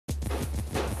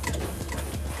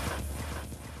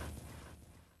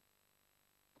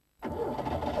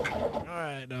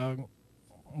Alright, dog.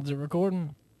 Is it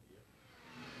recording?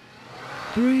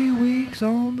 3 weeks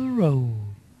on the road.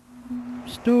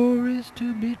 Stories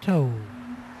to be told.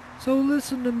 So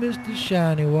listen to Mr.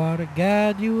 Shinywater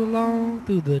guide you along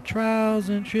through the trials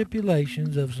and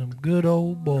tribulations of some good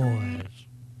old boys.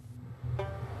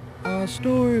 Our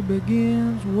story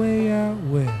begins way out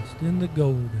west in the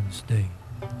Golden State.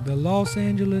 The Los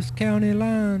Angeles County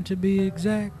line to be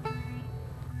exact.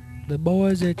 The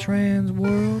boys at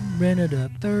Transworld rented a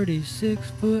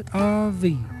 36-foot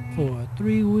RV for a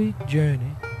 3-week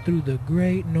journey through the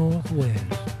great Northwest.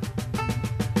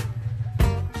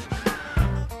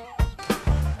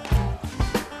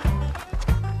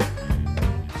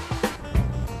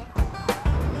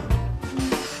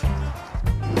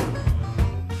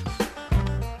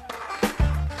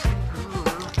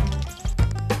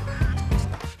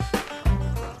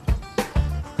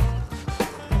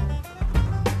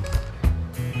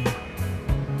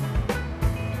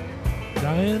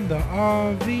 Now in the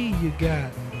RV you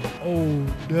got Old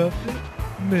Duffy,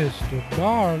 Mr.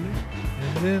 Barley,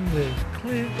 and then there's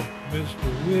Clint,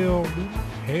 Mr. Wilden,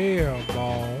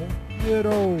 Hairball, good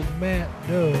old Matt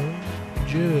Dove,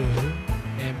 Judd,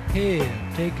 and Ped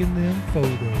taking them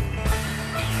photos.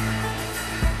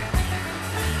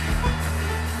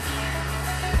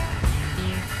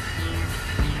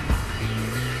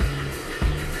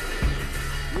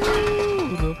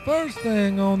 The first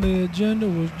thing on the agenda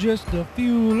was just to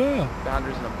fuel up.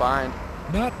 Boundaries in a bind.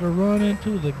 Not to run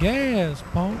into the gas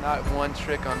pump. Not one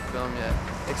trick on film yet,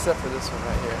 except for this one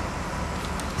right here.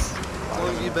 How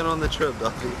long have you been on the trip,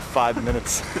 Duffy? 5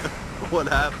 minutes. What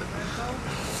happened?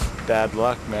 Bad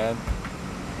luck, man.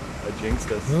 I jinxed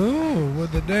us. Oh,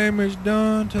 with the damage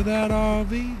done to that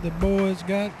RV, the boys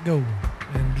got going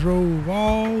and drove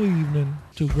all evening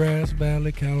to Grass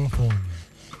Valley, California.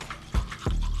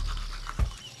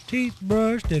 Teeth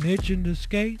brushed and itching to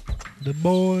skate, the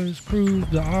boys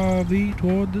cruised the RV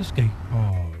toward the skate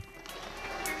park.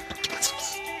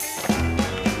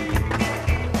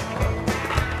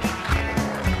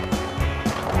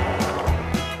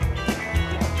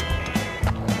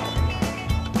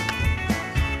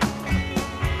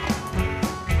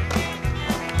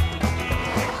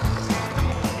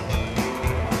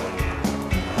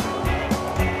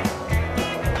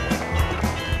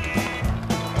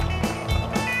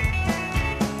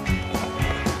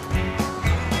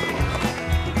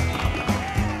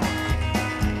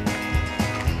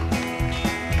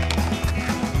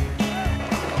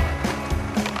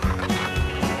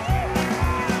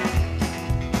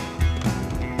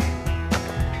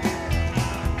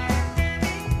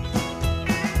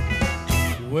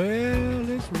 Well,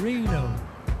 it's Reno,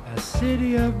 a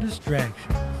city of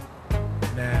distractions.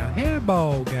 Now,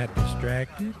 Hairball got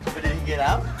distracted. But did he get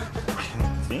out?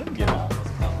 See him get out.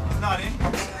 He's not in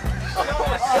here. He's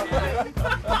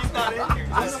not in here.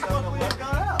 How the fuck we got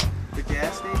out? The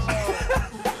gas station?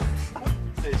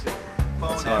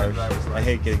 It's hard. I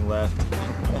hate getting left.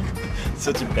 It's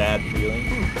such a bad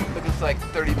feeling. Took us like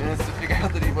 30 minutes to figure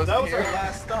out that he wasn't here. That was our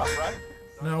last stop, right?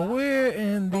 Now, where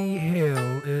in the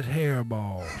hell is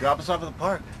Hairball? Drop us off at the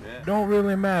park. Yeah. Don't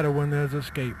really matter when there's a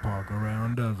skate park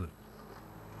around, does it?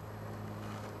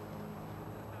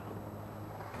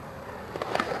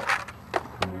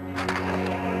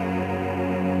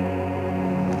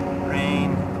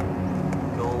 Rain,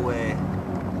 go away.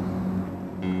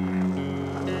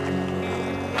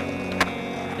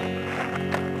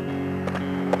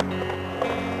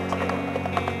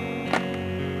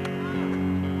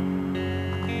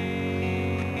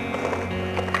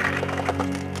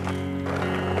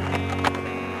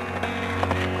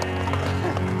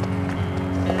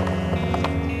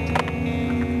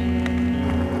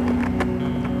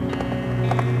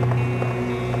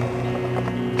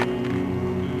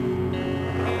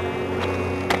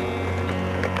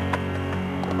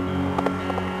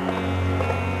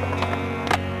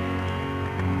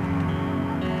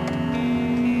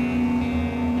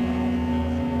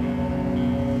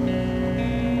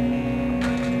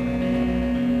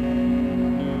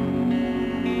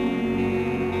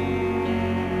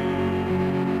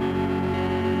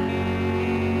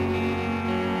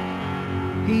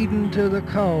 Heeding to the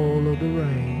call of the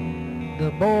rain, the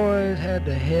boys had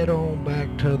to head on back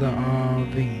to the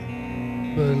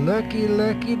RV. But lucky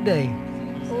day,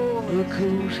 look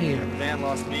who's here. Van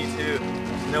lost me too.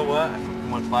 You know what? I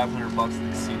won $500 at the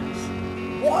casinos.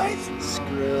 What?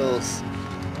 Skrills.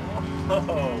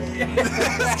 Oh.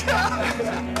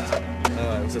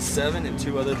 It was a 7 and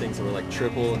 2 other things that were like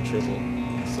triple and triple.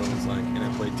 So it was like, and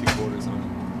I played 2 quarters on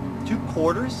it. 2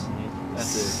 quarters?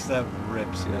 That's it. That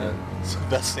rips, man. It's the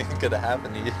best thing that could have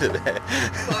happened to you today.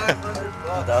 500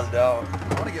 bucks. Without a doubt.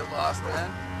 I want to get lost,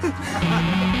 man.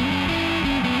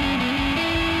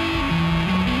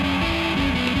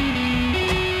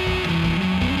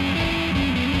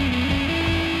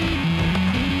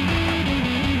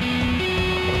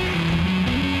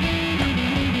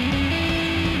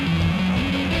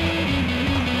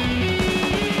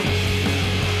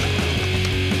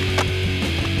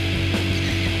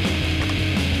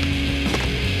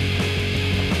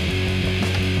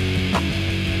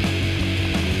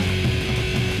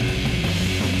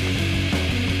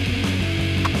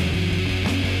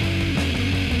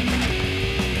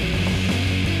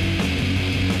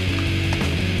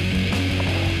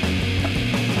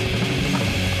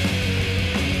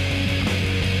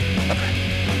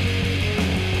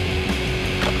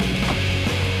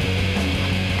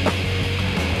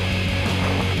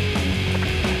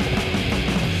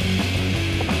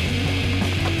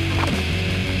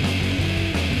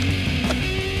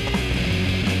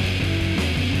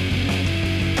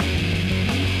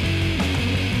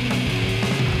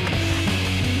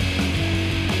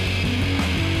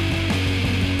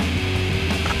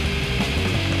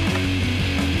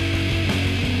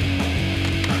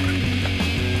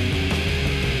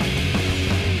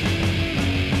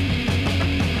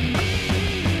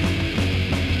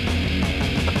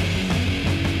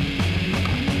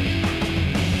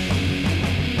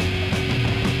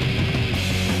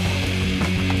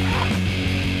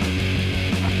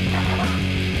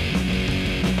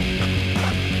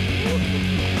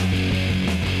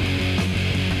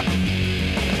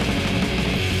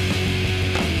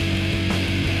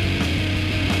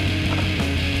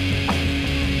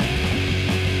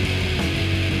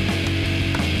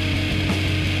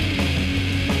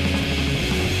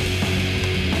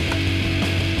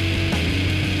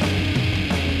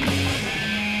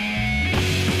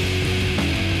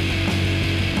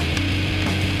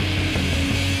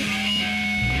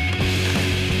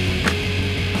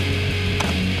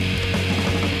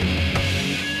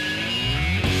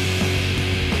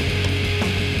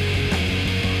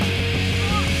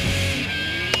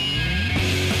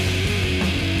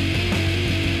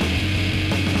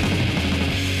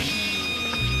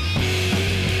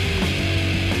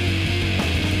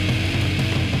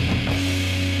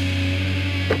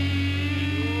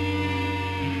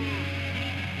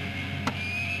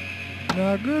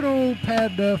 Now, good old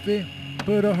Pat Duffy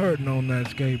put a hurting on that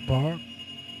skate park.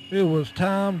 It was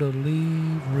time to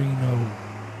leave Reno.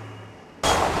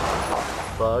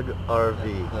 Bug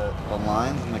RV. The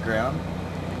lines in the ground,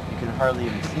 you could hardly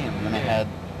even see them. And then I had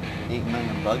 8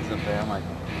 million bugs up there. I'm like,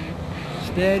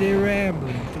 Steady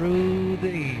rambling through the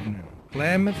evening,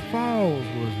 Klamath Falls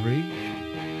was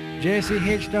reached. Jesse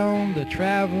hitched on the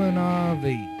traveling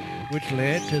RV, which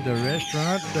led to the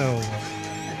restaurant door.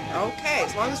 Okay,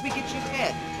 as long as we get you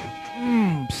fed.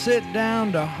 Sit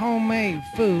down to homemade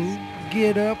food,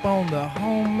 get up on the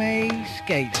homemade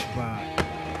skate spot.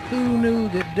 Who knew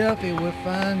that Duffy would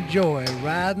find joy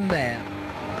riding that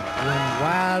when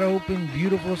wide open,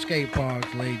 beautiful skate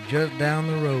parks lay just down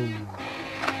the road?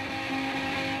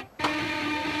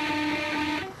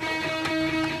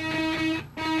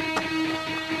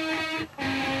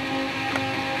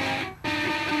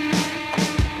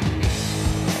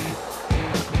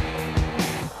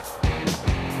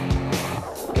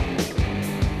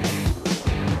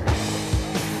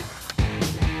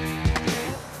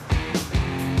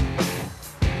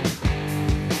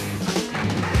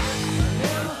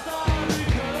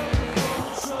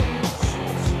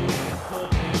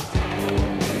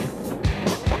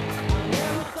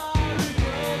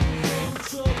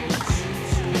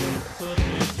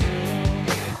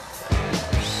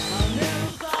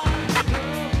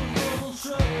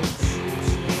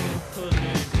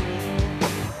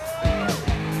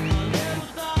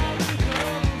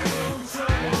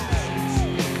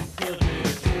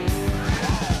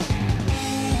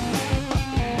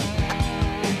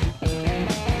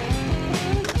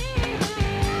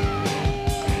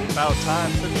 About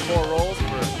time. Took 4 rolls for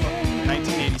a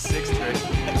 1986 trick.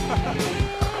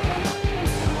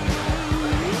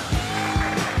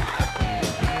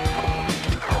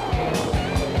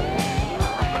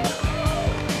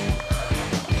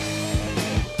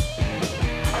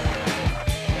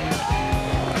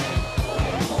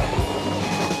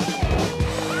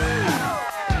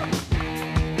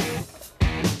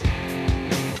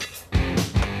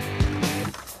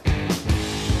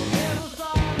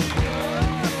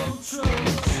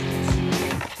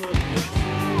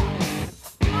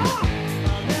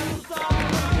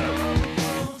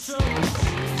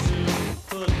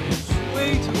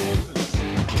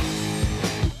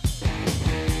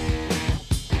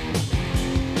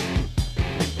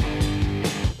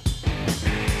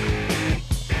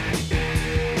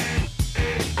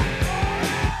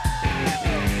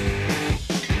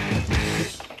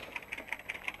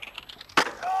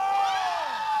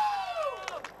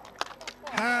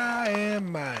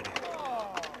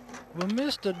 Well,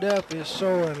 Mr. Duffy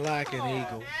soaring like an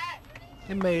eagle.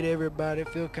 It made everybody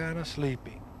feel kind of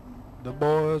sleepy. The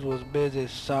boys was busy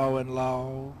sawing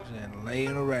logs and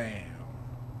laying around.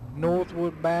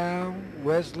 Northward bound,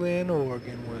 Wesleyan,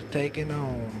 Oregon was taken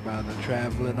on by the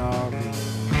traveling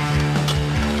RV.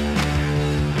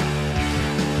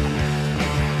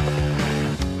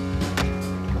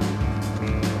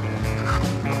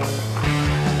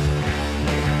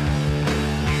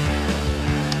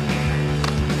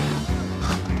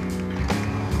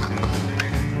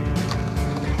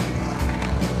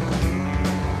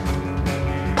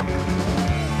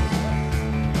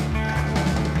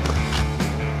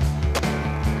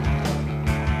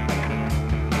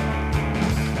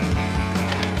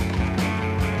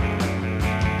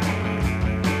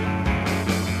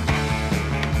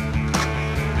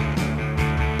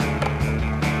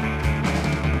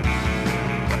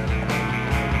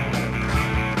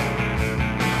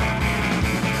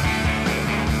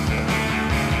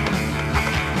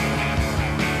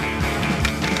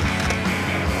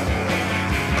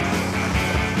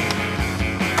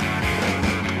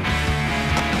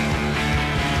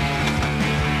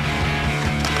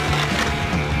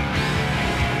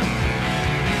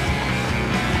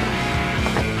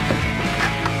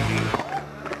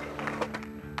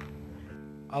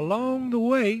 Along the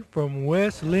way from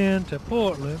West Lynn to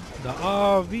Portland, the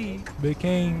RV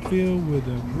became filled with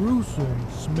a gruesome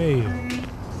smell.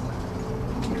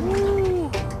 Woo!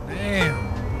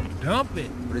 Damn! Dump it!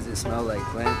 What does it smell like,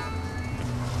 Clint?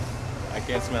 I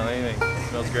can't smell anything. It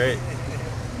smells great.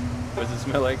 What does it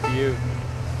smell like to you?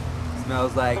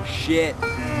 Smells like shit.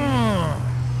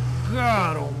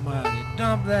 God almighty,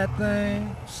 dump that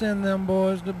thing. Send them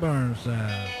boys to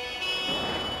Burnside.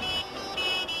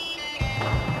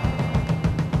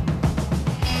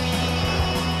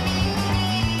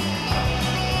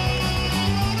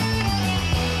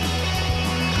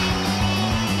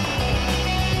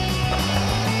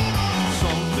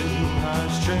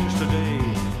 Today,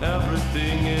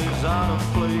 everything is out of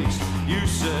place. You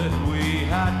said we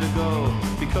had to go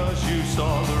because you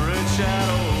saw the red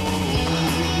shadow.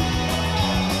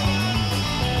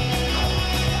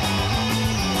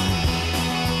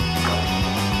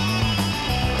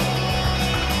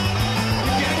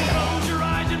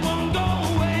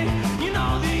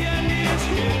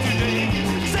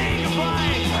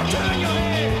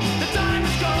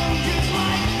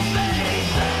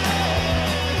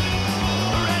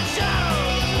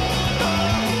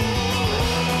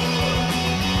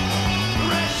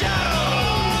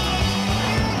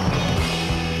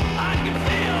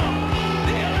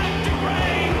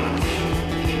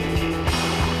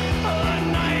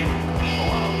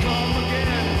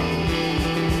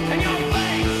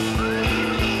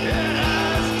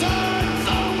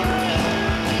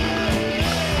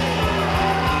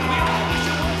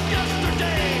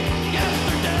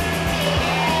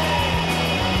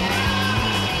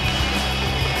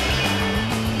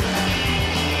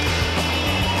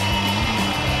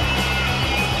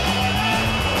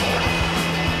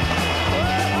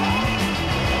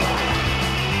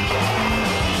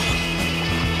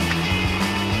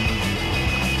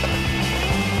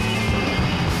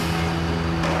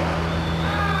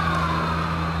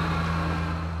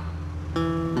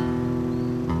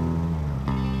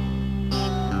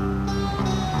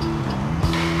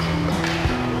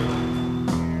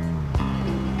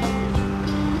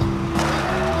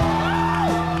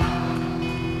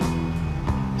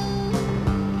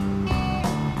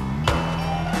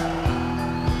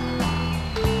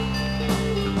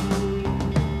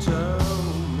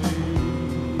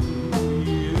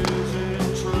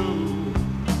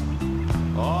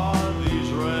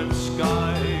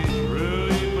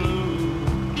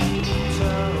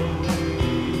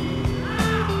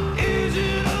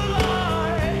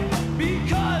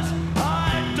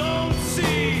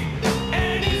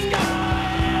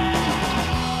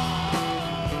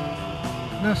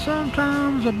 Now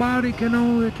sometimes a body can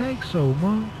only take so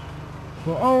much.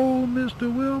 For old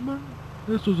Mr. Wilburn,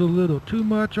 this was a little too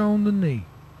much on the knee.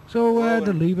 So I had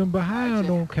to leave him behind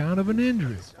on account of an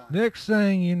injury. Next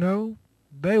thing you know,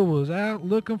 they was out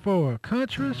looking for a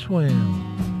country swim.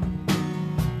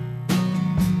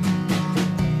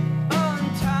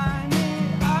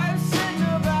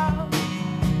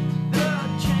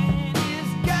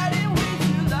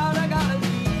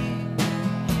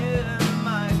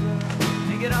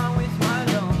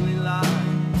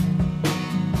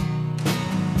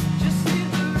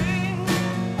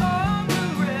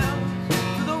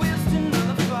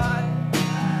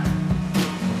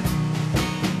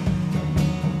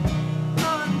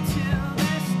 Until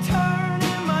this turn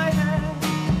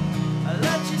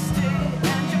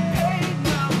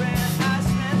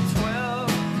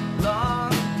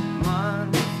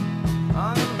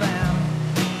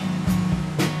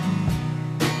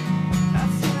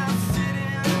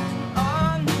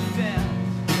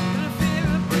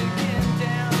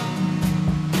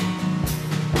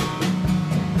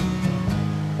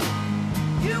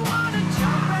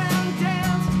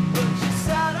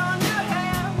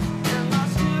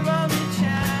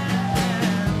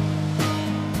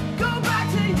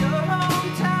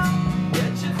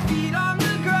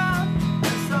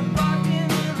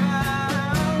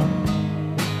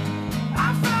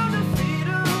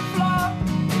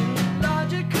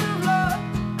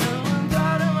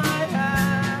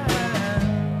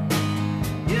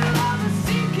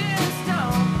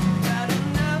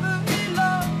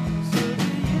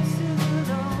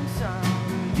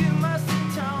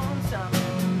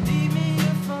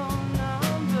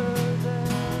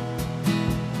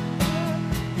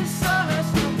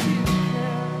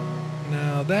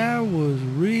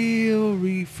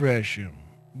session,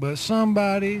 but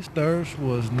somebody's thirst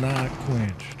was not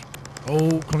quenched.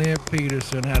 Old Clint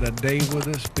Peterson had a day with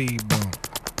a speed bump.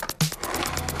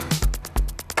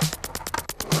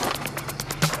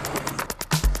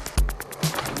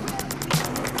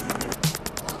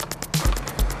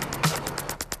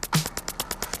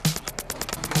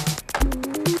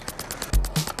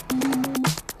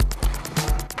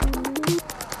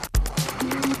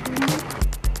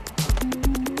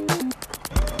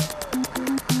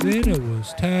 Then it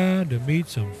was time to meet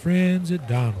some friends at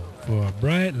Donald for a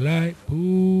bright light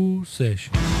pool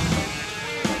session.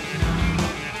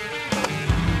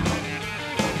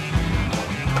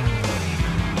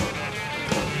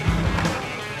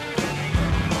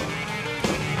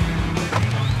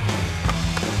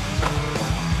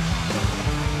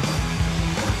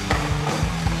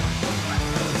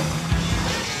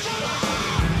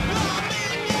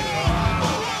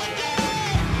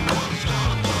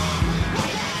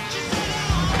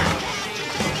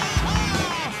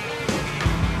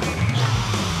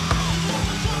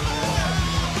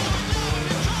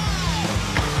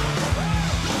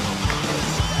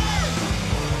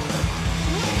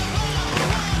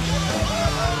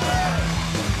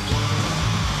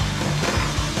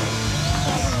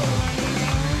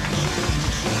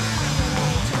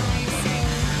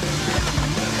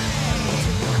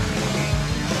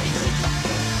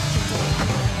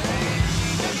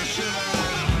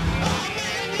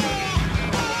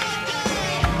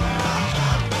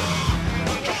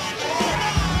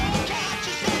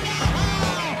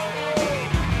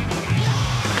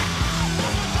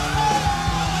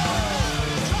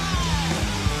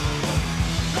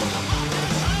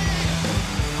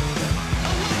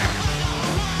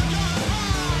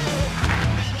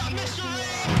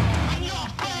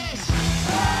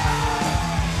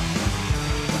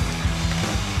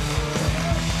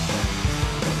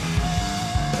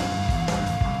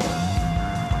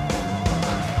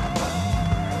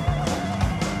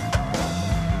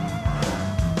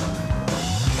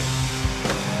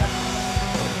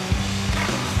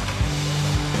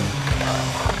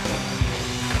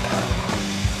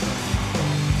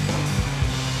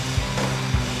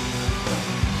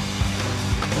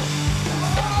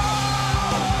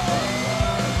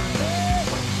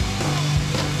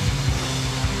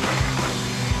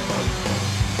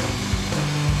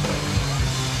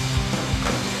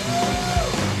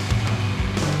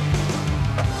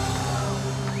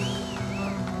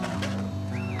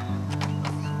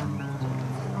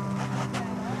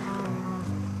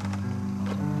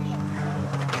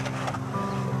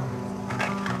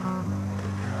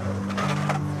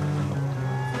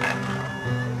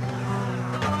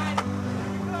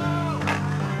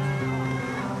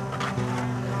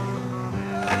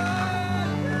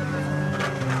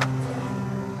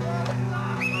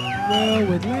 Well,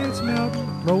 with Lance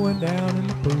Mountain throwing down in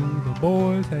the pool, the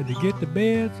boys had to get to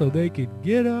bed so they could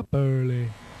get up early.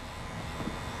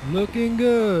 Looking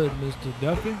good, Mr.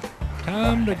 Duffy.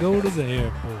 Time to go to the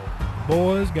airport.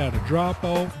 Boys got to drop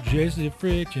off Jesse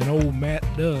Fritch and old Matt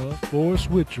Duff for a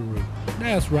switcheroo.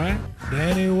 That's right,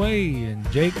 Danny Way and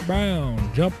Jake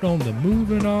Brown jumped on the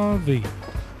moving RV.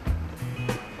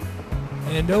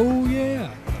 And oh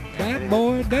yeah, Fat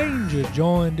Boy Danger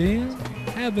joined in.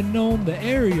 Having known the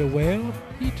area well,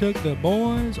 he took the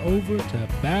boys over to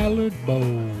Ballard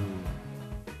Bowl.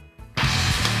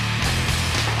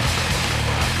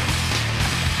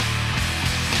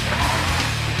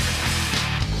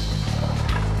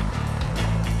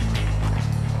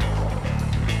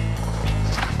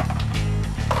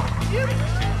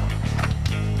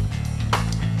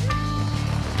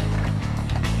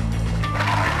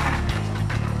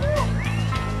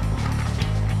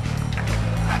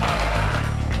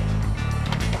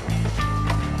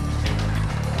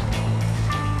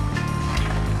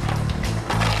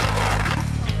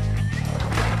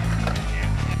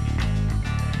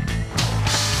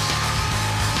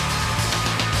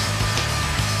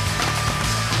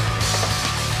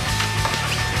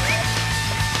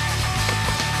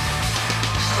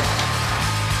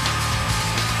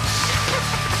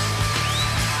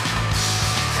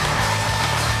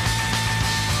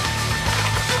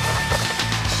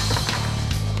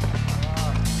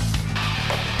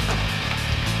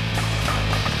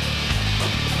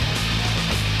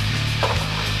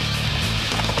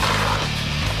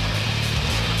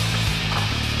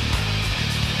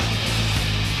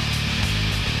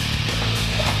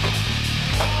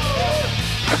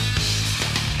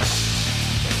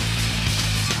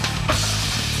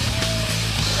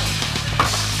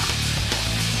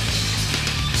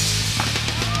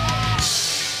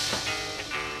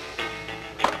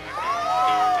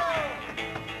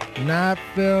 night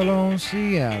fell on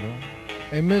Seattle,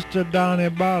 and Mr. Donnie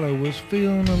Barley was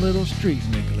feeling a little street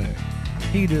neglect.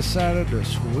 He decided to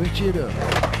switch it up.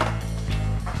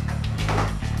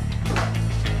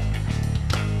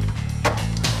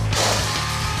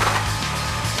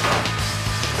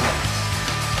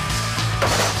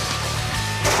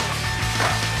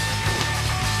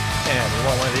 And you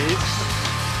want one of these?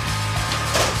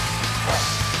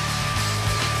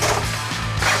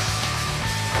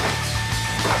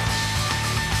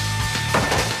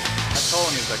 I told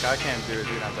him, he's like, I can't do it,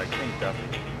 dude. I was like, think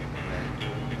Duffy.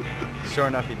 Sure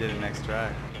enough, he did it next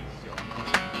track.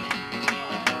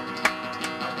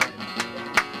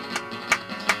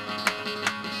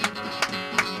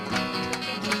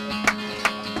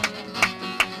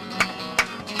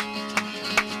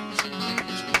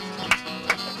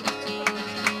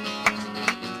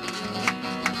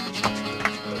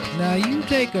 Now you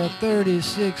take a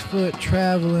 36-foot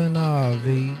traveling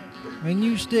RV and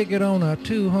you stick it on a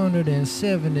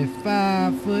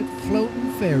 275-foot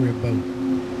floating ferry boat.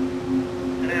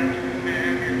 Good afternoon, may I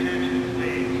have your attention,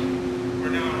 please? We're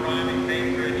now arriving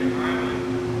Bainbridge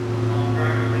Island. All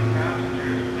drivers and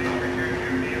passengers, please return to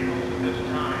your vehicles at this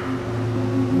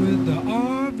time. With the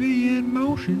RV in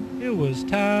motion, it was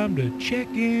time to check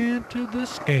into the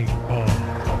skate park.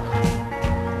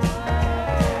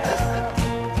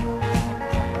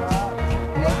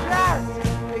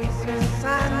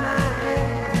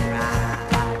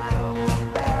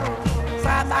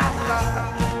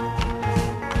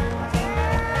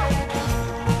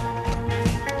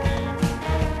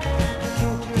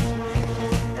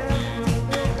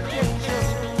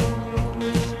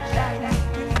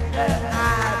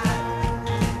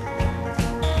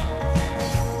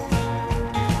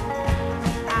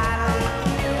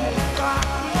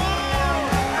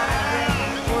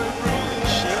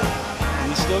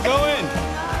 Still going.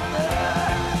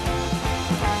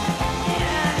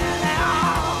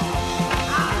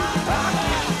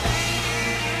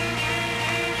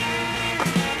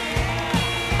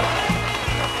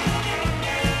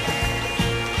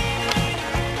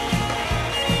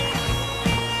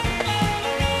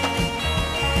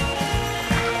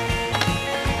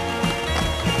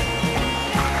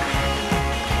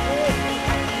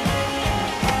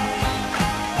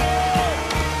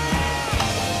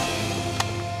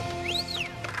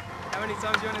 How many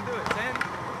times do you want to do it? 10?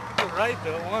 You're right,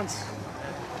 though, once.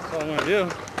 That's all I'm going to do.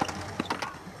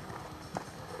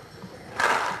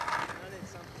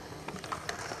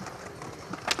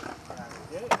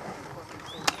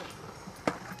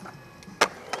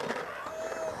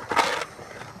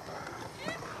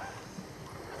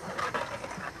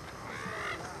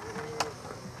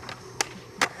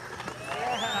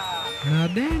 Now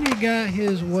Danny got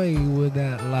his way with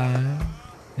that line,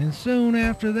 and soon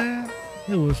after that,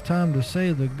 it was time to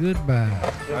say the goodbye.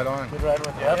 Right on. Good ride with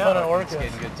you. Have fun at work. It's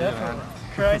getting good too, man.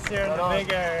 Christ here in the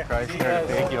big area. Christ here,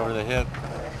 thank you over the hip.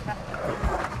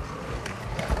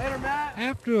 Later, Matt.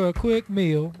 After a quick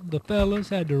meal, the fellas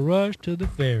had to rush to the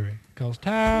ferry, 'cause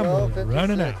time was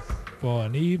running out for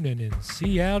an evening in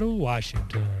Seattle,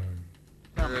 Washington.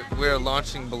 We're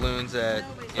launching balloons at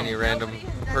any random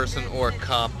person or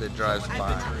cop that drives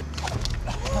by.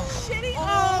 Shitty.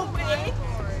 Oh, wait.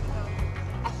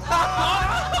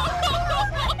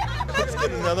 Let's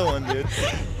get another one, dude.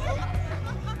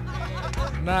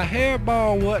 Now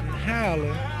Hairball wasn't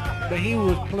howling, but he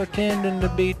was pretending to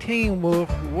be Teen Wolf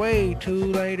way too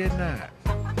late at night.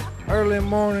 Early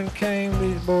morning came,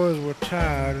 these boys were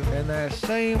tired, and that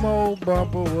same old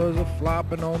bumper was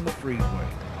a-flopping on the freeway.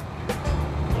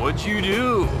 What'd you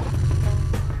do?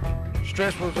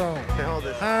 Stress was on.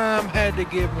 Time had to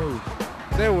get moving.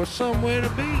 There was somewhere to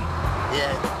be.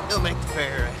 Yeah, it'll make the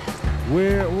fair.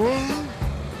 Where it was,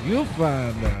 you'll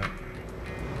find out.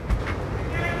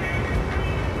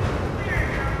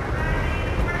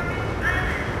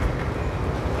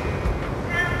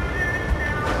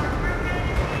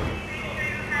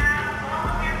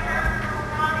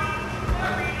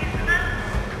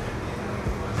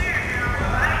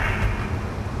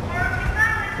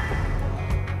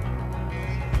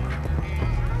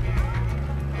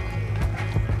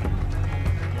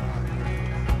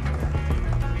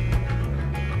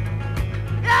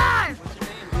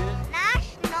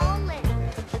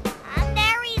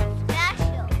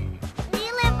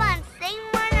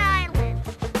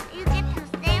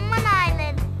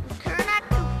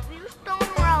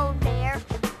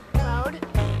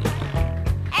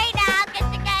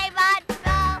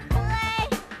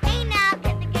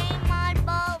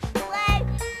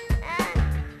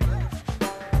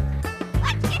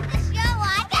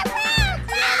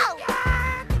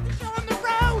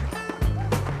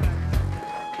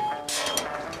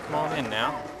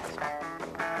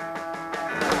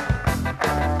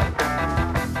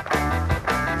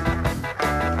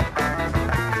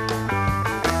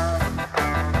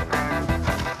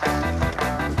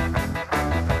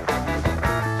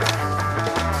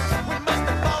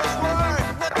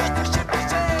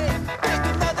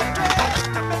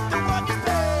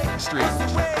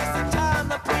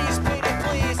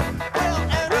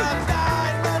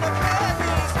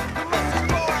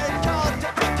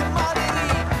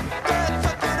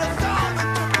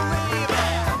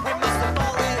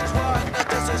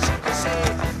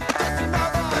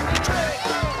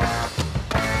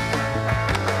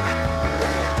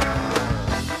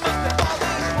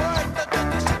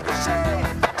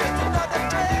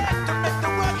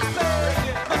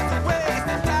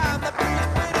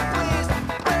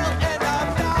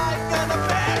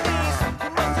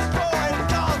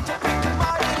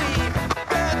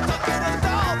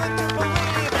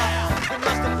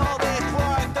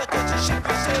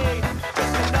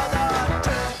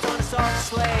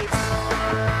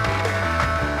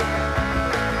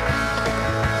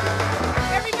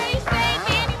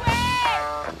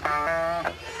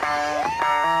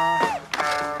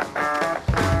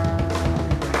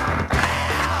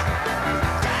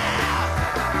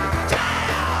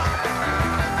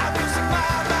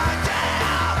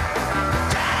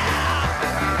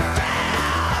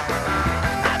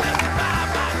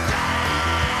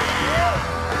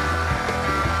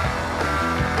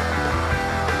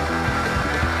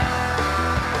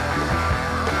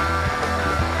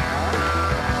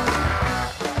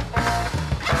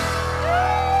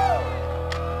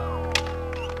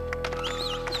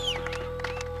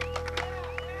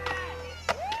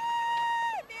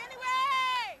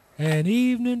 and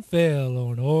evening fell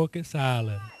on Orcas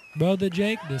Island. Brother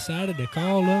Jake decided to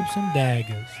call up some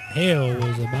daggers. Hell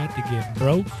was about to get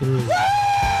broke through.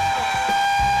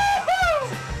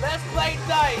 Let's play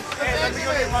dice. Hey, let me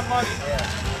go get my money.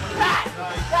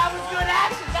 That was good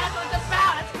action. That's what it's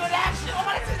about. That's good action. I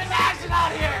want to see some action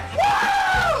out here.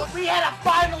 Woo! We had a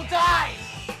final dice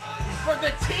for the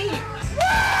team.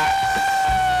 Woo!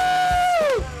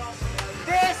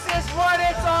 This is what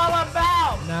it's all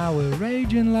about. Now with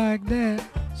raging like that,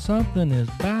 something is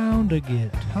bound to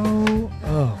get towed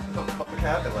up. What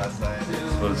happened last night?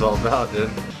 That's what it's all about, dude.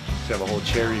 Just have a whole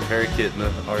chair repair kit in the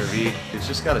RV. It's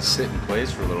just got to sit in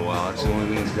place for a little while. That's the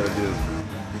only thing it's got to do.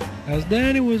 As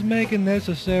Danny was making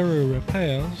necessary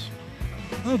repairs,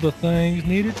 other things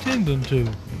needed tending to.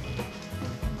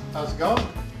 How's it going?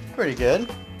 Pretty good.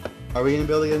 Are we gonna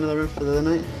be able to get another room for the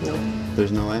night? No.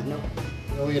 There's no way? No.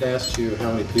 Well, we had asked you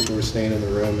how many people were staying in the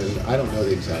room, and I don't know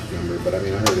the exact number, but I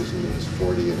mean, I heard as many as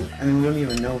 40. And I mean, we don't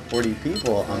even know 40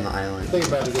 people on the island. the thing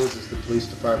about it is the police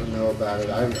department know about it.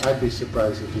 I'd be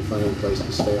surprised if you find a place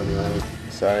to stay on the island.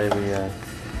 Sorry, we,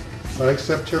 I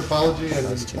accept your apology, and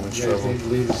That's too much you guys trouble. need to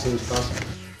leave as soon as possible.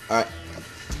 Alright.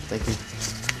 Thank you.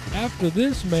 After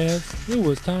this mess, it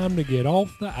was time to get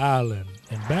off the island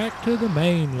and back to the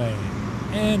mainland,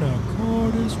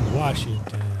 Anacortes,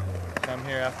 Washington. Come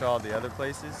here after all the other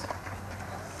places.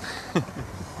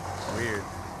 Weird.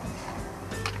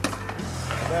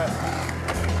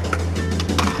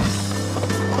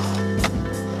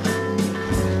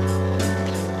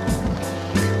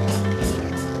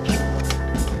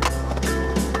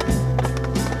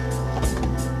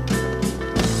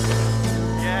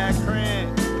 Yeah, Trent.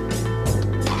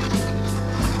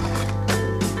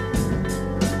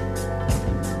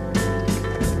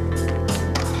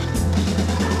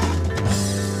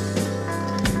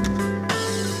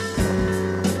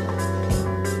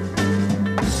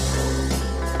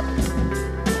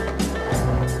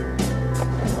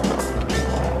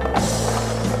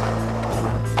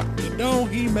 Don't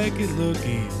he make it look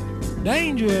easy?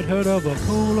 Danger had heard of a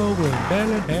pool over in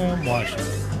Bellingham, Washington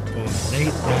for an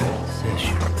 8-night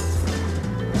session.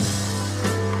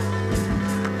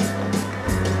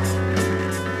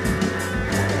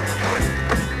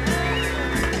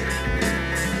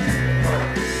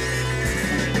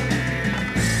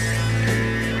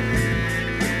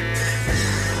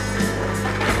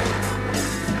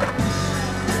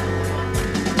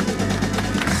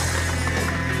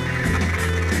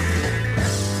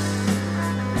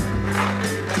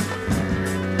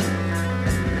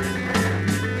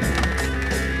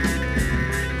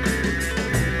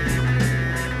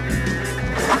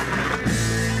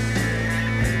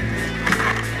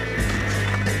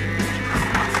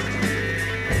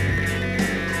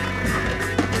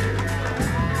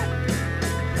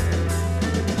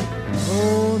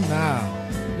 Oh,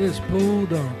 now, this pool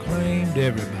done claimed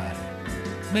everybody.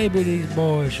 Maybe these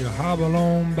boys should hobble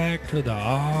on back to the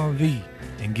RV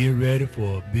and get ready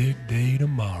for a big day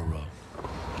tomorrow.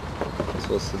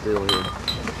 So what's the deal here?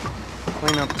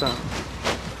 Clean up time.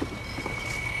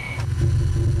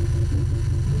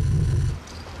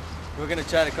 We're gonna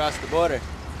try to cross the border.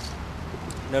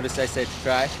 Notice I said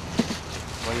try.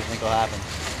 What do you think will happen?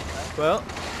 Well,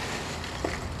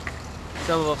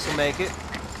 some of us will make it.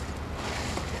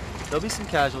 There'll be some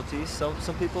casualties.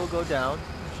 Some people will go down,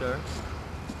 I'm sure.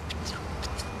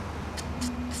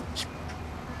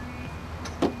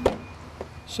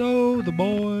 So the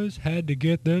boys had to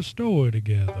get their story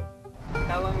together.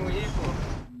 How long were you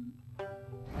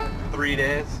for? 3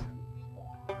 days.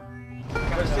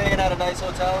 We're staying at a nice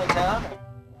hotel in town?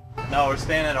 No, we're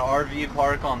staying at an RV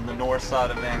park on the north side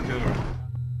of Vancouver.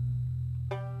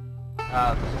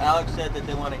 Alex said that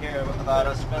they want to hear about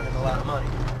us spending a lot of money.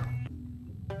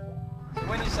 So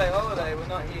when you say holiday, we're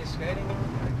not here skating?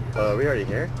 Are we already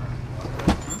here?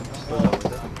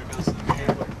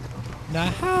 Now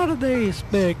how do they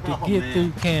expect to get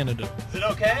through Canada Is it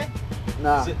okay?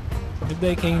 Nah. if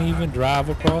they can't even drive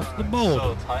across the border?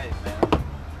 So tight, man.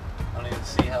 I don't even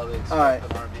see how they expect Alright. an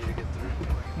RV to get through.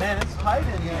 Man, it's tight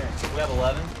in here. We have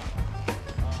 11.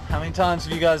 How many times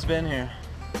have you guys been here?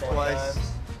 Twice.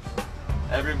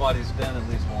 Everybody's been at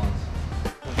least once.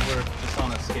 We're just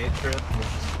on a skate trip. We're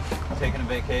just taking a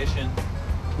vacation.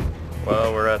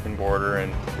 Well, we're at the border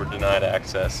and we're denied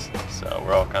access, so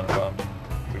we're all kind of bummed.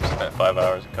 We've spent 5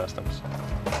 hours at customs.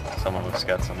 Some of us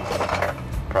got some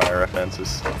prior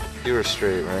offenses. You were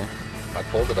straight, right? I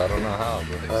pulled it. I don't know how,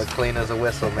 but Clean as a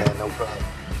whistle, man. No problem.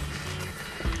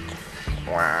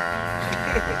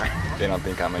 They don't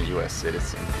think I'm a U.S.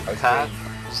 citizen. Pat?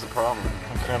 What's the problem?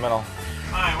 I'm a criminal.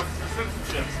 Hi, what's your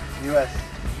citizenship? U.S.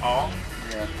 Oh?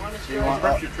 Yeah. So you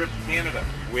want your trip to Canada?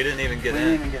 We didn't even get in.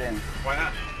 We didn't even get in. Why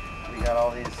not? We got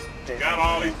all these. Got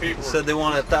all these people. Said they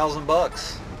wanted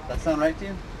 $1,000. That sound right to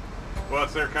you? Well,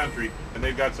 it's their country, and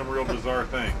they've got some real bizarre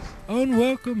things.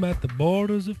 Unwelcome at the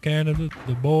borders of Canada,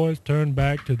 the boys turned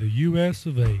back to the U.S.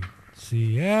 of A.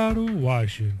 Seattle,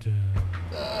 Washington.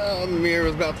 The mirror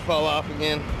was about to fall off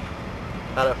again.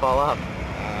 How'd it fall off?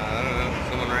 I don't know.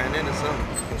 Someone ran into something.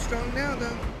 It's strong now,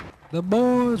 though. The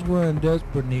boys were in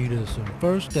desperate need of some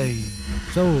first aid,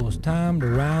 so it was time to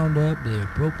round up the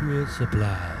appropriate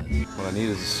supplies. What I need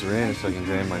is a syringe so I can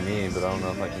drain my knee, but I don't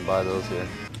know if I can buy those here.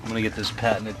 I'm gonna get this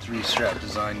patented 3-strap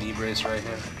design knee brace right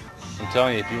here. I'm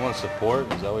telling you, if you want support,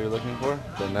 is that what you're looking for?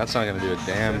 Then that's not gonna do a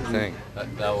damn thing.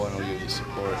 That one will give you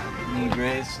support. Knee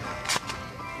brace.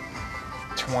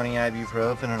 20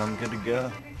 ibuprofen and I'm good to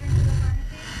go.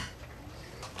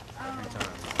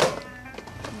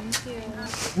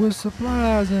 With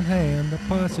supplies in hand, the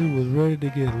posse was ready to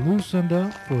get loosened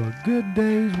up for a good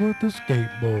day's worth of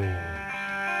skateboard.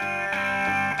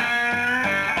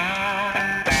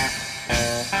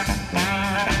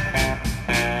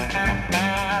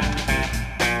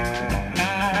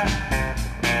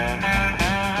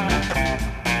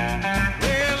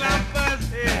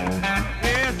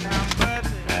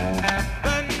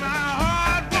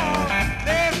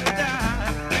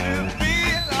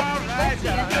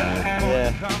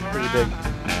 Pretty big.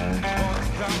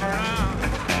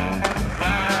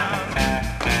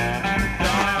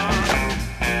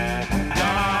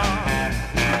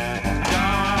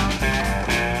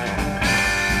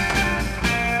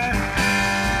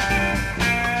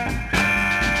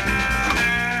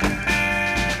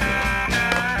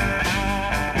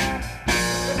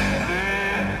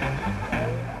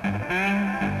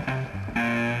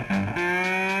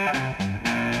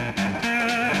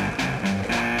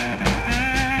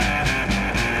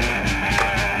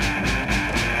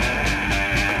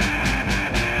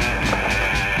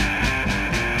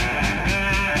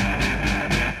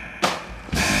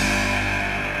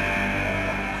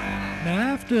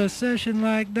 After a session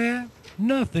like that,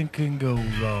 nothing can go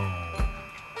wrong.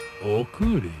 Or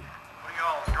could it? Were you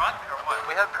all drunk or what?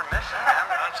 We had permission, man.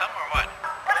 On something or what?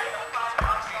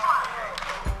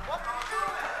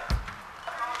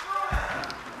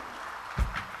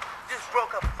 Just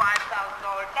broke a $5,000.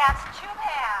 That's too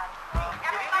bad.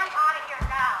 Everybody out of here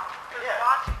now. Yeah.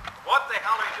 What the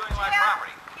hell are you doing on my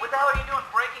property? What the hell are you doing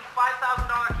breaking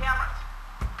 $5,000 cameras?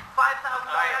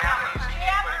 $5,000 cameras.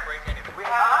 We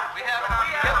haven't. Get the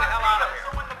hell out of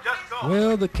here. Just go.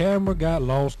 Well, the camera got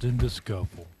lost in the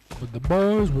scuffle, but the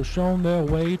boys were shown their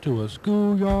way to a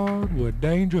schoolyard where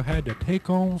Danger had to take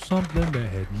on something that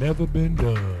had never been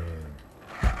done.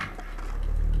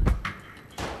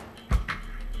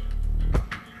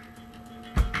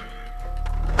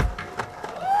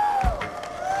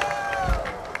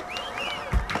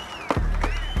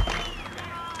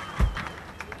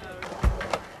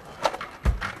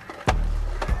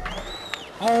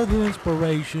 All the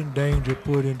inspiration Danger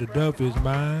put into Duffy's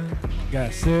mind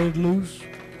got set loose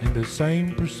in the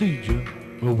same procedure,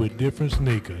 but with different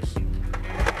sneakers.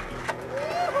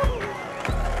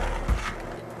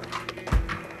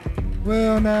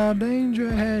 Well, now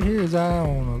Danger had his eye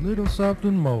on a little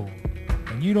something more,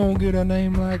 and you don't get a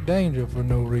name like Danger for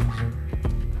no reason.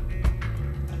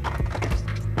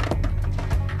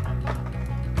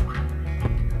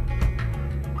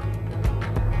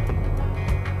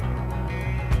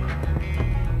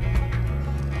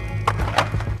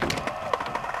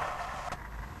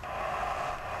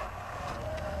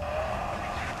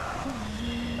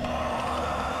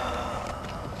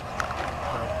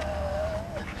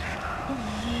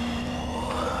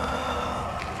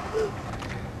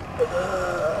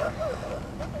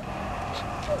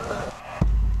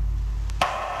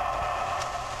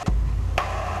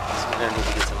 I need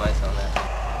to get some ice on that.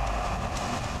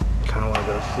 Kind of want to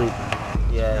go to sleep.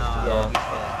 Yeah, No.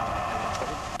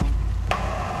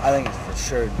 I think it's for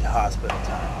sure hospital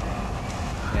time.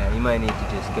 Yeah, you might need to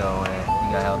just go in.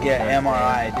 You got health Yeah, insurance,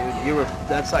 MRI, dude.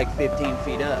 That's like 15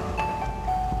 feet up.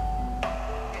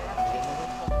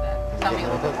 Tell me a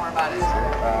little bit more about it.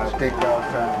 I think I was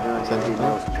trying to do a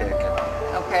nose pick.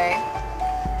 Okay.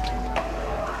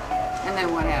 And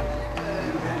then what happened?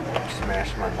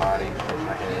 Smashed my body with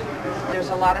my head. There's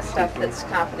a lot of stuff that's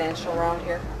confidential around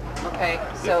here. Okay,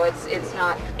 so it's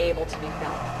not able to be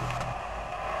filmed.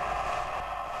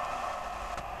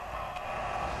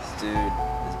 This dude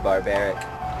is barbaric.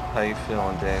 How you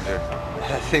feeling, Danger?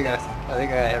 I think I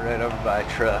got ran over by a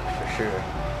truck for sure.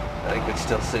 I think it's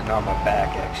still sitting on my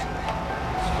back actually.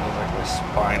 It feels like my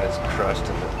spine is crushed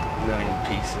into a million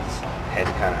pieces. Head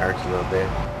kind of hurts a little bit.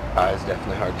 Eyes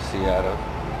definitely hard to see out of.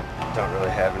 don't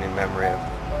really have any memory of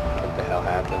what the hell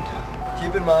happened.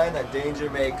 Keep in mind that danger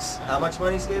makes how much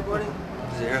money skateboarding?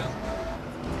 0.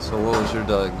 So what was your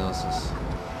diagnosis?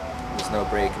 There's no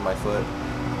break in my foot,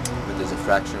 but there's a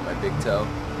fracture in my big toe.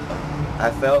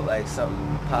 I felt like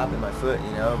something pop in my foot,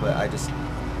 you know, but it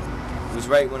was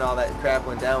right when all that crap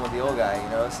went down with the old guy, you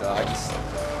know, so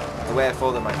the way I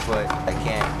folded my foot, I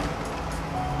can't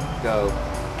go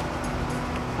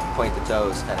point the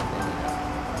toes kind of thing, you know,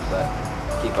 but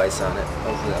keep ice on it.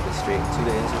 Hopefully I'll be straight in 2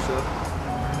 days or so.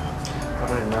 I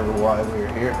don't remember why we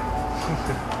were here.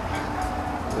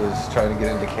 It was trying to get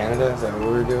into Canada, is that what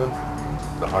we were doing?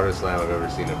 The hardest slam I've ever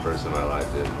seen in person in my life,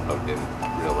 in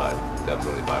real life,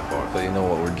 definitely by far. But you know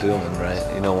what we're doing, right?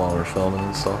 You know while we're filming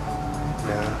and stuff?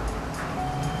 Yeah.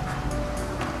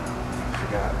 I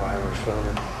forgot why we're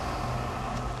filming.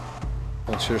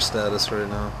 What's your status right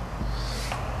now?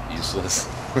 Useless.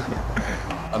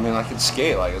 I mean, I can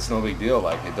skate, like, it's no big deal.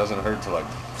 Like, it doesn't hurt to, like,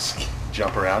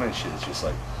 jump around and shit. It's just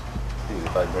like, dude,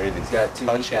 if I breathe, He's got 2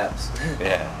 kneecaps.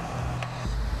 Yeah.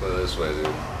 Put it this way,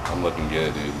 dude. I'm looking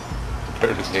good, dude.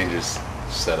 Perfect dangerous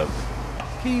setup.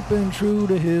 Keeping true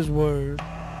to his word,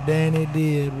 Danny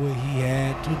did what he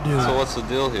had to do. So what's the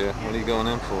deal here? What are you going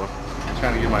in for? I'm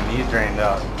trying to get my knee drained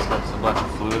out. There's a bunch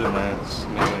of fluid in there. It's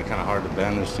making it kind of hard to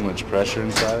bend. There's too much pressure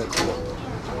inside it. So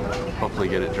hopefully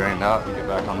get it drained out and get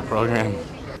back on the program.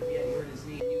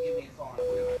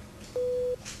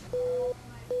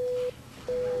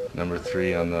 Number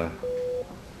 3 on the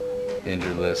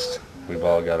injured list. We've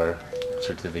all got our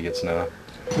certificates now.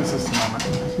 This is the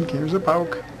moment. Here's a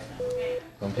poke.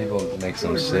 Some people it makes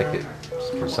them sick.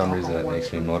 For some reason it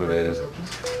makes me motivated.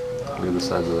 Look at the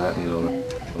size of that needle.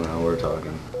 Now we're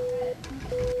talking.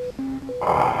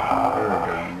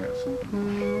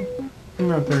 I'm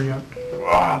not there yet.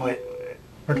 Wait.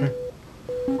 Okay.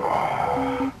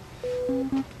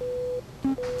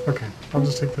 Okay, I'll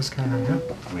just take this guy right here.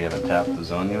 We haven't tapped the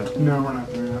zone yet? No, we're not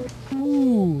there yet.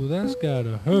 Ooh, that's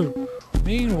gotta hurt.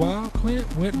 Meanwhile,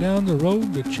 Clint went down the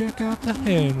road to check out the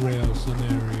handrail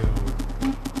scenario.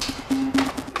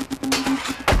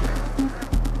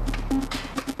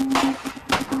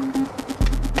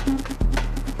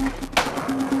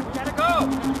 Gotta go!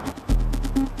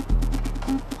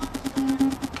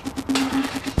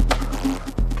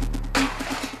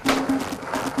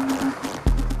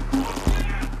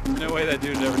 No way that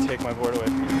dude would ever take my board away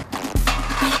from me.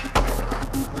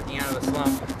 Working out of a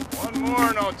slump. One more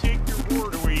and I'll take your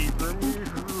board away from you.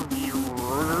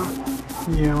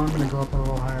 Yeah, I'm gonna go up a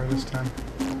little higher this time.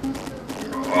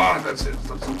 Oh, that's it.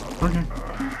 Okay.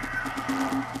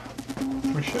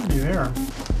 We should be there.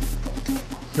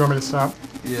 You want me to stop?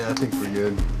 Yeah, I think we're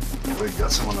good. We've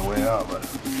got some on the way out, but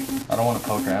I don't want to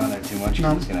poke around in there too much.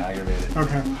 No. It's going to aggravate it.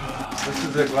 Okay. This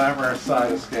is the glamorous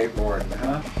side of skateboarding,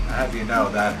 huh? How do you know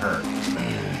that hurts?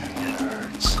 It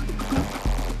hurts. Do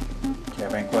you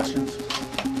have any questions?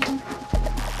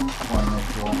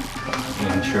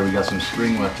 Making sure we got some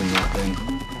spring left in that thing.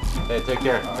 Hey, take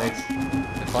care. Thanks.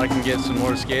 If I can get some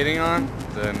more skating on,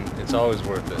 then it's always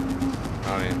worth it.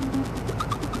 I mean,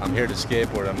 I'm here to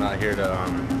skateboard. I'm not here to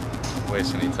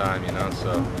waste any time, you know?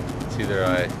 So it's either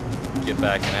I get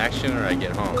back in action or I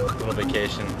get home. A little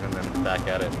vacation and then back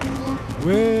at it.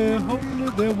 Well, hopefully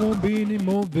there won't be any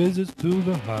more visits to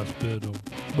the hospital.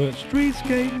 But street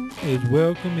skating is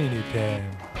welcome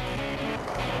anytime.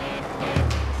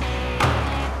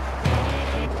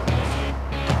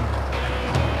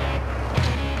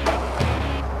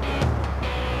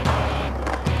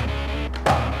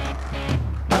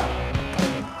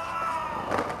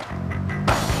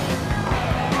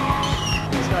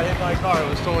 My car, it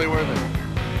was totally worth it.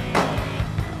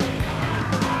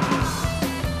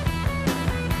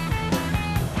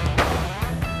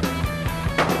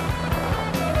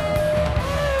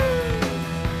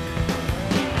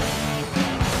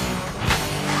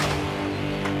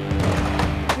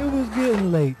 It was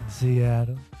getting late in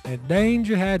Seattle, and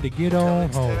Danger had to get on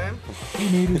home. He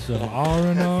needed some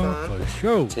R&R for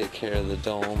sure. Take care of the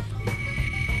dome.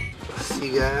 See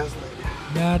you guys later.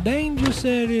 Now Danger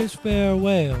said his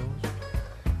farewells,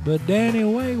 but Danny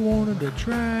Way wanted to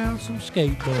try out some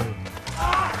skateboarding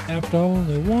after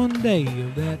only one day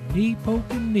of that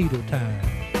knee-poking needle time.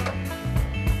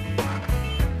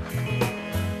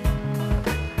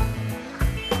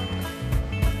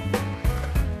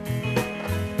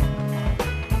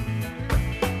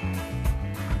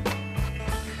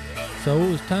 So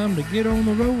it was time to get on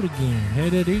the road again,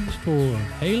 headed east for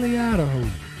Haley, Idaho,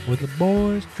 where the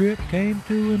boys' trip came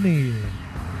to an end.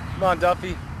 Come on,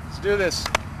 Duffy. Let's do this.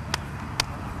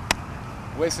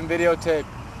 Wasting videotape.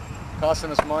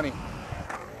 Costing us money.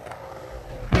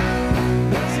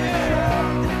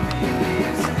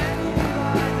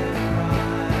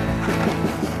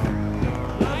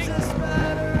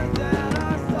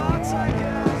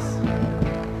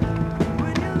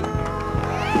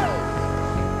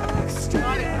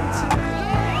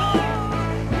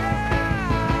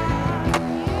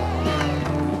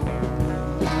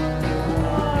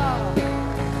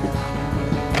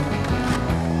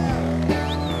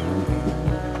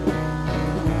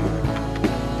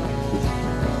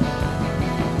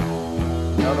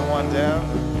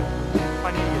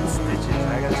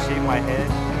 shaving my head.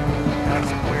 I have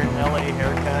some weird LA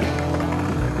haircut.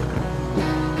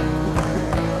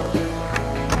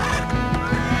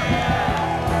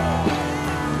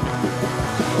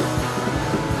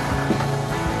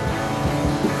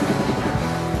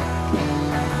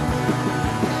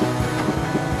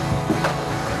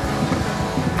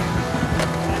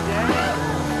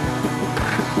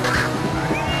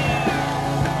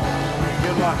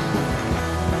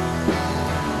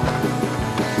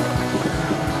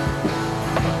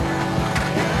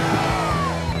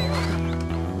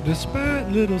 Despite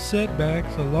little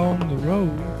setbacks along the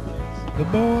road, the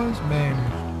boys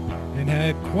managed and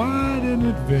had quite an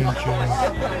adventure.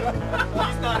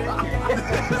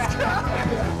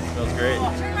 Smells great.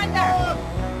 Turn right there.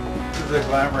 This is the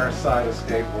glamorous side of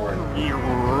skateboarding.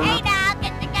 Hey now,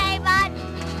 get the game on.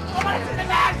 I want to see the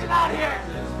action out here.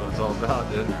 That's what it's all about,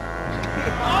 dude.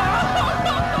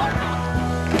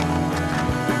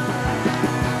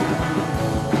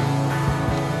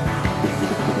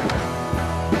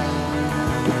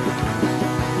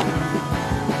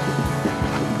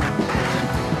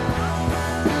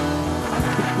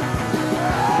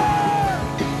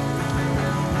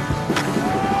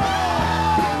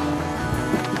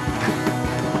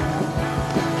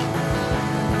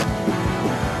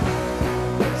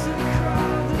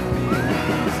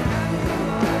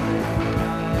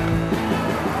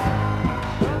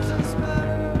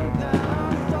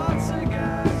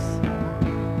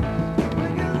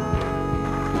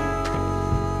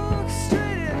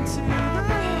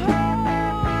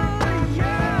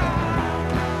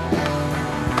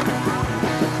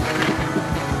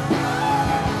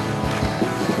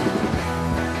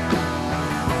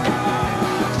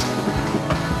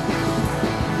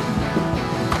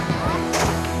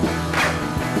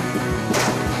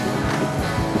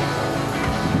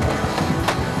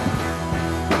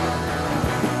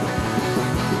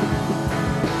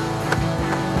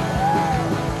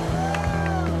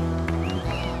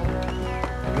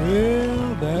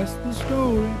 Well, that's the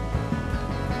story.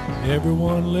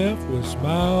 Everyone left with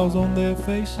smiles on their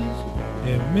faces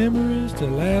and memories to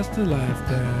last a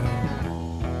lifetime.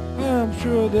 I'm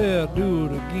sure they'll do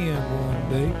it again one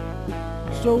day.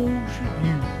 So should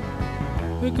you.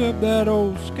 Pick up that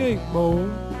old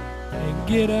skateboard and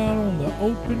get out on the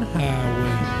open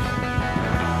highway.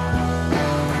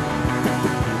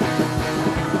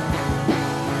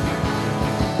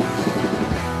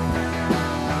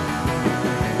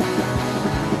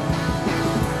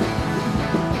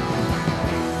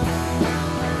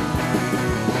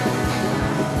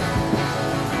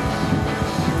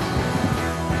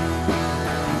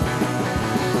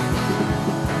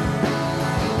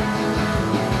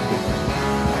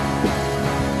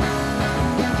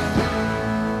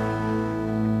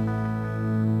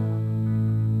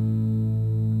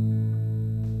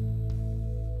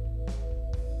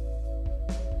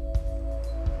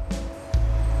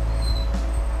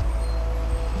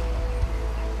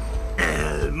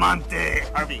 Monte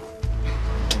Harvey.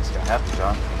 Things gonna happen,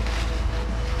 John.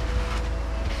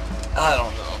 I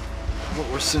don't know. But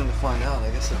we're soon to find out. I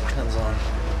guess it depends on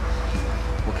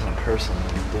what kind of person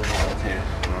we're dealing with here.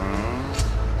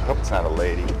 I hope it's not a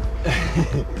lady.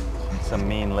 Some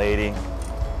mean lady.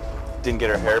 Didn't get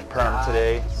her hair permed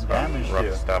today.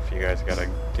 Rough stuff you guys gotta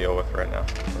deal with right now.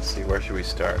 Let's see, where should we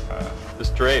start? This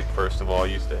drape, first of all,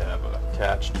 used to have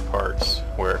attached parts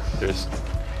where it's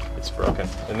broken.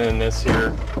 And then this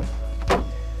here,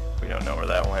 we don't know where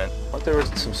that went. Thought there was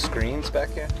some screens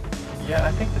back here? Yeah,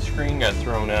 I think the screen got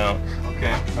thrown out.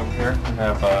 Okay, over here we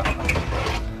have,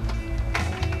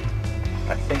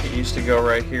 I think it used to go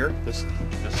right here. This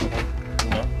one, you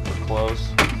know, for clothes.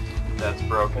 That's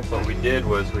broken. What we did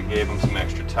was we gave them some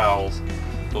extra towels.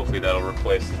 Hopefully that'll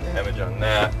replace the damage on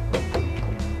that.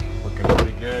 Looking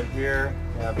pretty good here.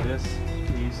 We have this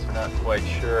piece, not quite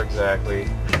sure exactly,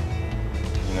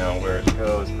 you know, where it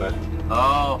goes, but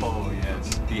oh yeah,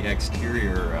 it's the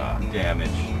exterior damage.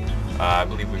 I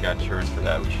believe we got insurance for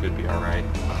that. We should be all right.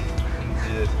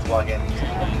 Just plug in. When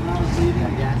I was leaving the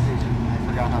gas station, I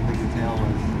forgot how big the tail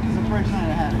was. It was the first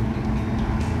night I had it.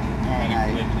 And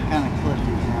I kind of clipped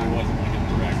it. It wasn't like a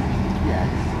direct. Yeah,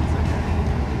 it's okay.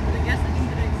 But I guess it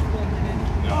didn't explode, did it?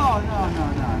 No. Oh, no.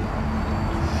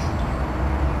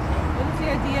 What is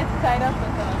your idea to tie it up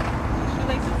with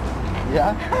shoelaces?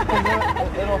 Yeah,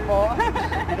 it'll fall off. If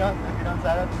you don't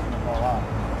tie it up, it's going to fall off.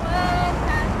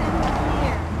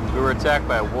 We were attacked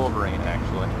by a wolverine,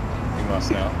 actually. You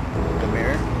must know. The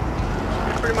mirror?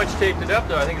 We pretty much taped it up,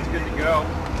 though. I think it's good to go.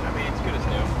 I mean, it's good as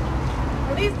new.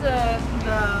 At least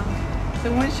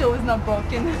the windshield is not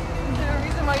broken. Is there a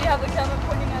reason why you have the camera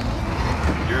pointing at me?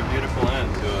 You're a beautiful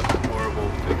end to a horrible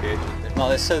vacation. Well,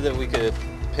 they said that we could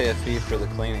pay a fee for the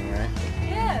cleaning, right?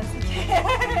 Yes.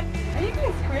 Are you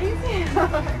guys crazy?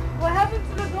 What happened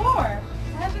to the door? What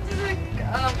happened to the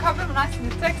cover when I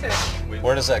detected?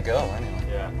 Where does that go, anyway?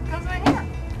 Yeah. It goes right here.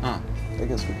 Huh. I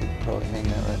guess we could probably hang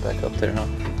that right back up there, huh?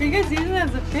 Are you guys using it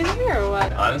as a frisbee or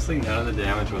what? Honestly, none of the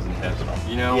damage was intentional.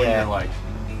 You know when you're like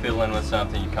fiddling with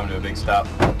something, you come to a big stop,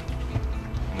 and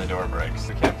the door breaks.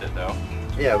 We kept it though.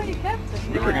 Yeah. Oh, you kept it.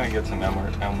 We were gonna get some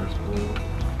Elmer's glue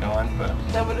going, but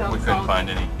That would help we couldn't solve find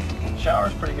any.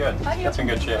 Shower's pretty good. How do you Got some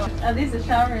good shape. At least the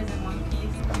shower is in one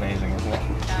piece. Amazing, isn't it?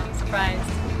 Yeah, I'm surprised.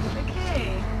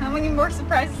 Okay. How many more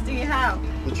surprises do you have?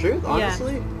 The truth, Yeah.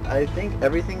 honestly, I think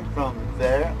everything from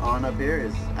there on up here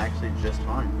is actually just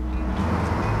fine.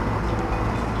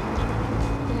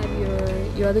 You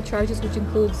have your other charges, which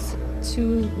includes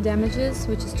 2 damages,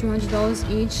 which is $200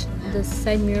 each. The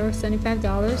side mirror,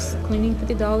 $75. Cleaning,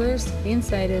 $50. The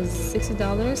inside is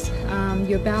 $60.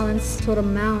 Your balance, total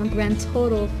amount, grand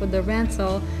total for the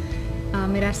rental,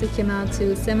 it actually came out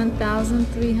to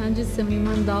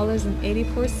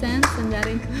 $7,371.84, and that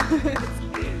includes.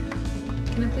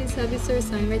 Can I please have you, sir,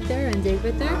 sign right there and date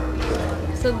right there?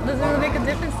 So does it really make a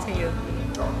difference to you?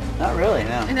 Not really,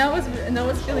 no. And I was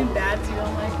feeling bad too.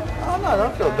 I'm like, Oh no,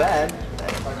 don't feel bad.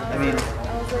 I mean, I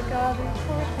was like, oh, the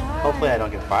poor guy. hopefully I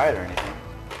don't get fired or anything.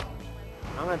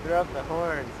 I'm gonna throw up the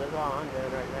horns. That's all I'm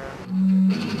doing right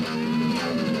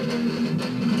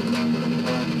now.